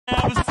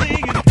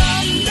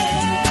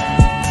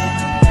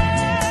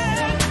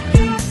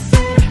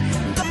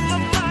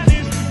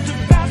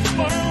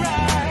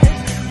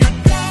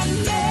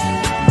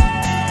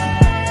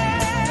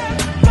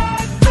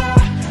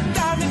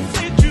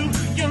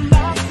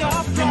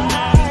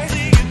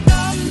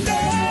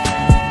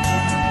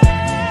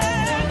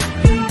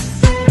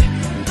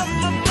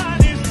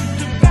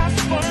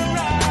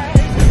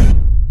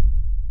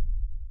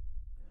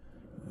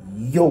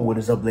Yo, what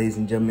is up, ladies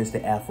and gentlemen? It's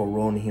the Afro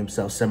Ronin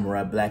himself,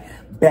 Samurai Black,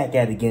 back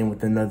at it again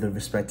with another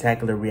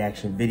spectacular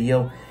reaction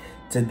video.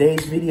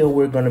 Today's video,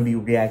 we're going to be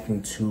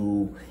reacting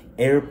to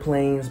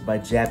Heirplanes by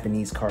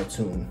Japanese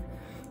Cartoon.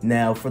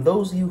 Now, for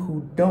those of you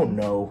who don't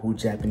know who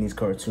Japanese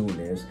Cartoon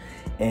is,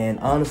 and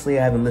honestly,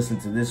 I haven't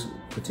listened to this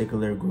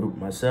particular group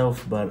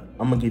myself, but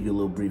I'm going to give you a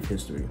little brief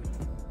history.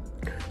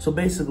 So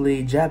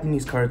basically,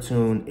 Japanese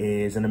Cartoon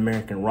is an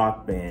American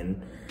rock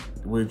band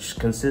which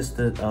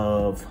consisted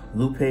of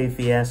Lupe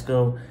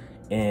Fiasco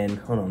and,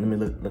 hold on, let me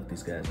look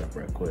these guys up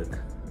right quick.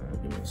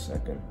 Give me a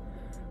second.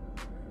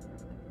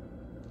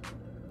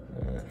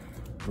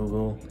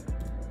 Google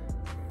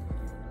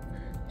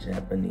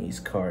Japanese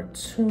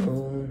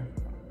Cartoon.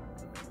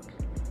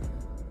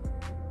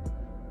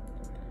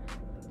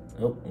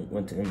 Oh, it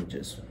went to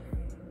images.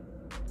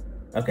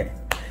 Okay,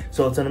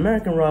 so it's an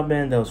American rock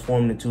band that was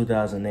formed in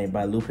 2008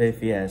 by Lupe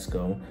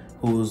Fiasco,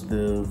 who's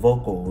the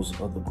vocals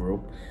of the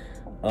group.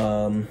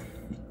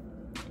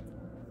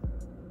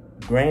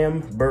 Graham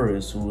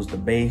Burris, who was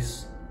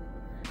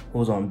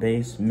on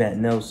bass, Matt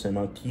Nelson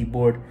on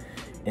keyboard,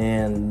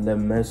 and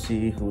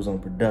Lemessy, who was on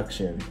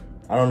production.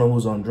 I don't know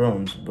who's on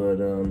drums, but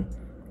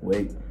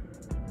wait.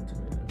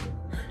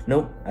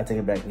 Nope, I take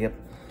it back. Yep.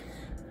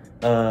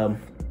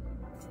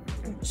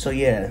 So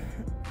yeah,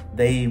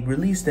 they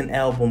released an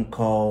album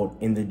called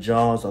In the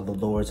Jaws of the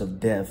Lords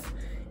of Death,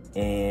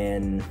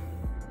 and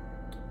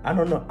I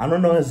don't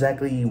know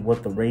exactly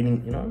what the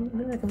rating,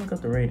 maybe I can look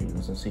up the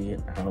ratings and see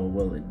how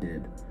well it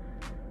did.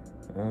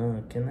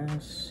 Can I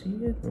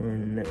see it or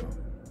no?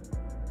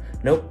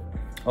 Nope.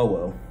 Oh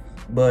well.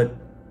 But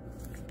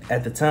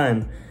at the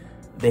time,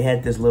 they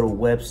had this little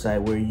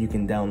website where you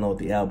can download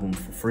the album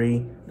for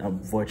free.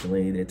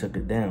 Unfortunately, they took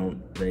it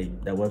down.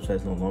 That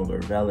website's no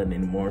longer valid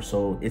anymore.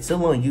 So it's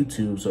still on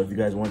YouTube. So if you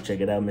guys want to check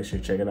it out, make sure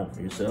to check it out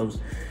for yourselves.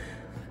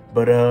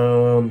 But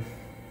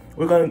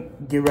we're gonna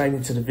get right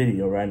into the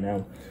video right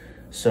now.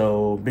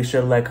 So be sure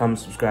to like, comment,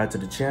 subscribe to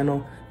the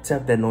channel.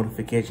 Tap that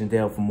notification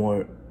bell for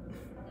more.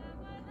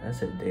 I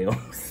said Dale.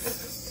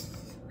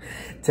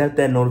 Tap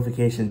that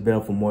notification bell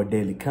for more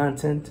daily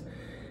content.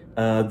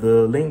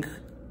 The link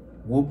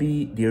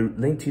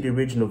to the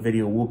original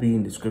video will be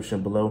in the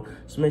description below.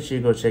 So make sure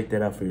you go check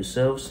that out for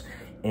yourselves.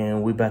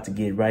 And we're about to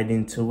get right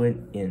into it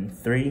in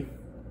 3,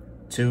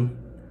 2,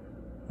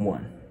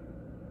 1.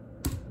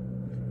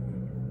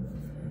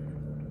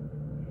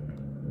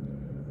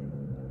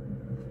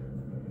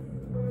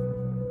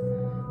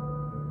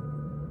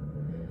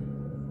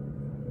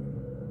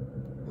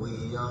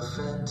 We are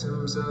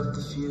phantoms of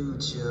the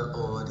future,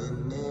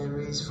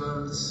 ordinaries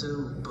from the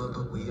super,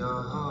 but we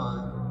are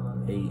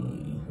hard. Hey.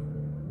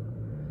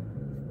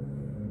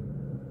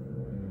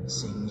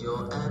 Sing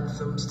your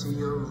anthems to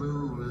your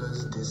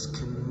rulers,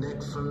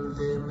 disconnect from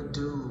their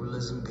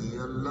medullas and be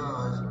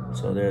alive.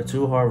 So there are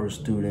two Harvard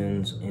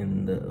students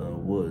in the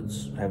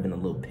woods having a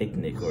little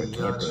picnic or a We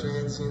are camping.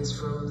 transients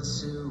from the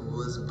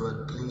sewers,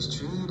 but please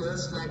treat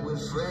us like we're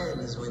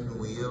friends when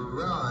we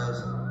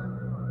arrive.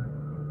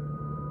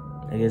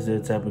 I guess they're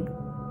the type of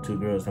two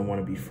girls that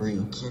want to be free.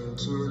 You can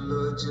kill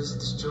or just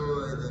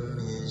destroy them.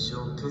 Here's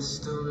your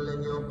pistol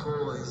and your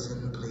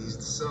poison. Please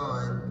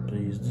decide.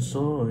 Please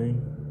decide.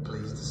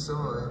 Please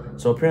decide.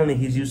 So apparently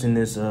he's using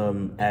this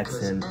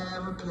accent.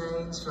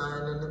 Airplanes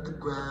flying at the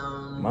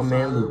ground. My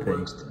man Lupe.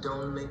 That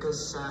don't make a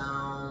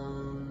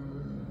sound.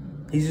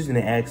 He's using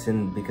the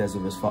accent because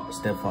of his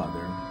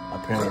stepfather.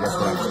 Apparently that's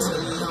what I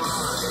heard.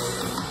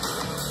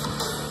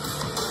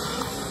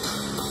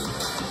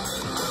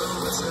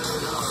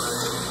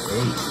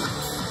 Hey,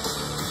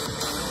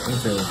 he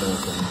feels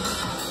awesome.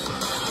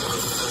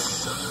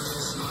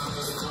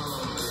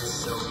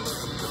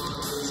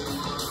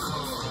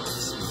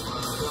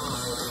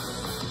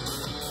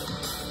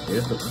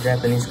 Here's the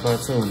Japanese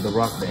Cartoon, the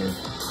rock band.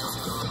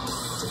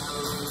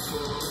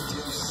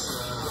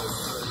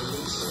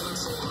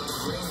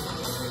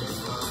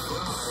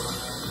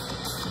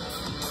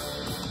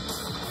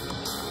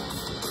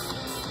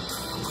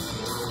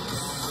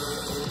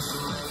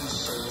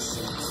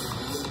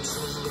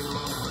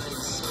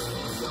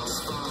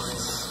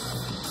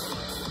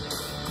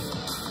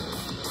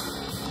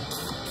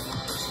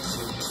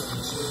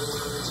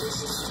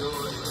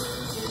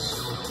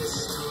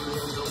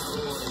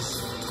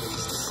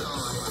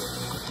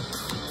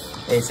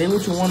 Hey, say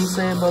what you want to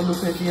say about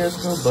Lupe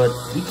Fiasco, but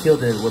he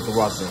killed it with the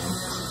rock band.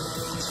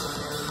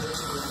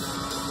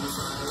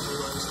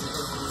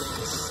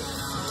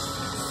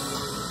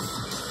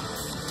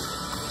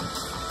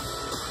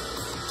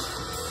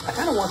 I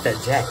kind of want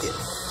that jacket,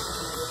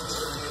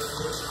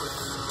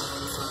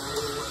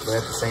 but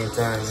at the same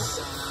time,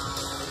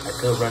 I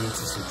could run into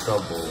some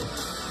trouble,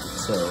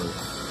 so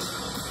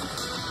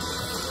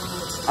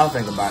I'll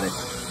think about it.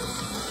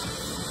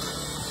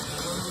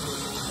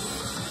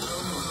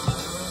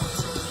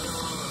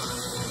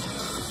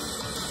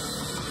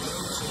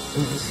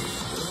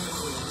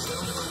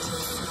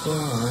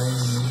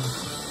 Fine.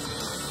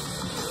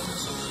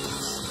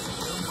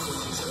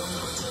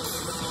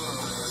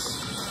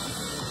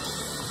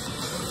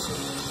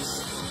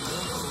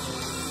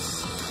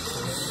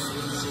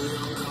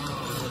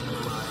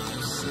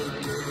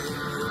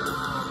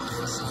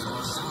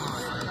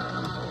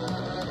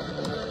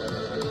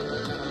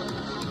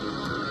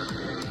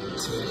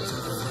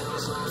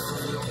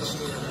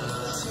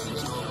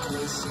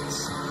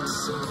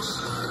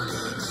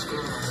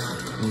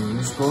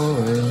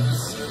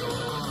 Heirplanes.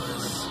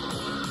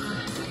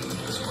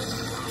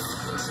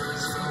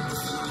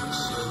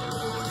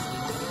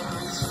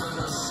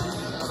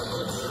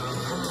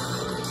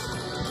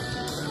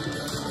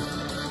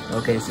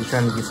 Okay, so he's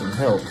trying to get some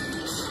help.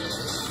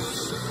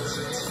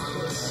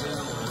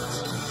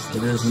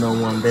 But there's no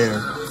one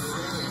there.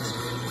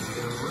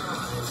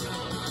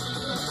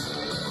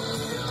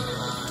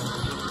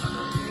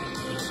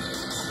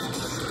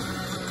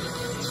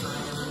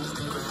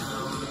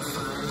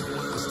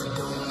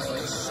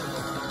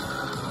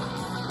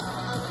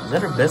 Is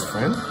that her best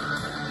friend?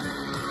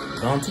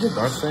 Gone to the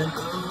dark side?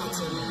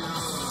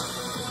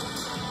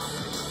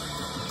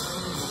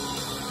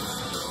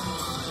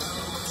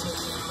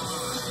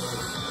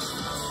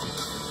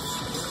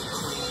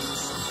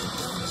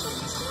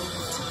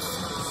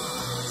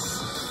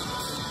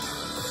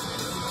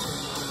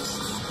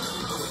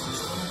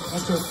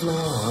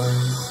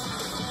 Butterflies.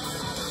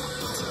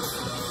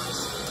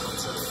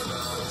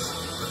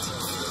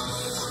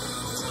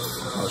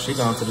 Oh, she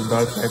gone to the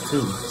dark side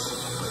too.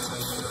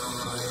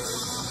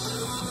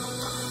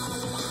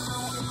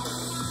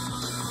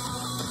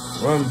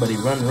 Run, buddy,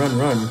 run, run,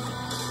 run.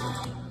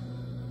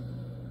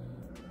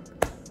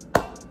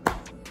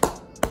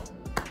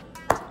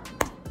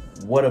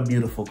 What a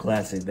beautiful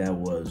classic that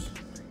was.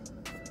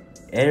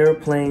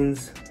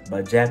 Heirplanes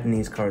by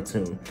Japanese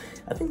Cartoon.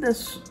 I think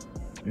that's,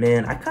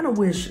 man, I kind of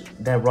wish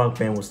that rock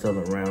band was still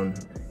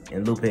around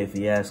and Lupe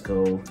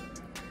Fiasco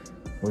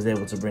was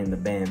able to bring the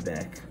band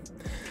back.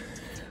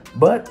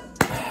 But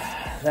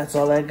that's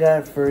all I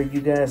got for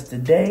you guys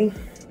today.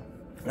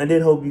 I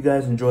did hope you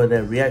guys enjoyed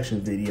that reaction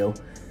video.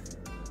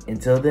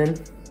 Until then,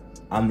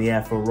 I'm the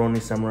Afro Ronin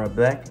Samurai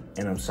Black,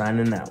 and I'm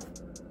signing out.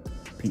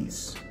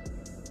 Peace.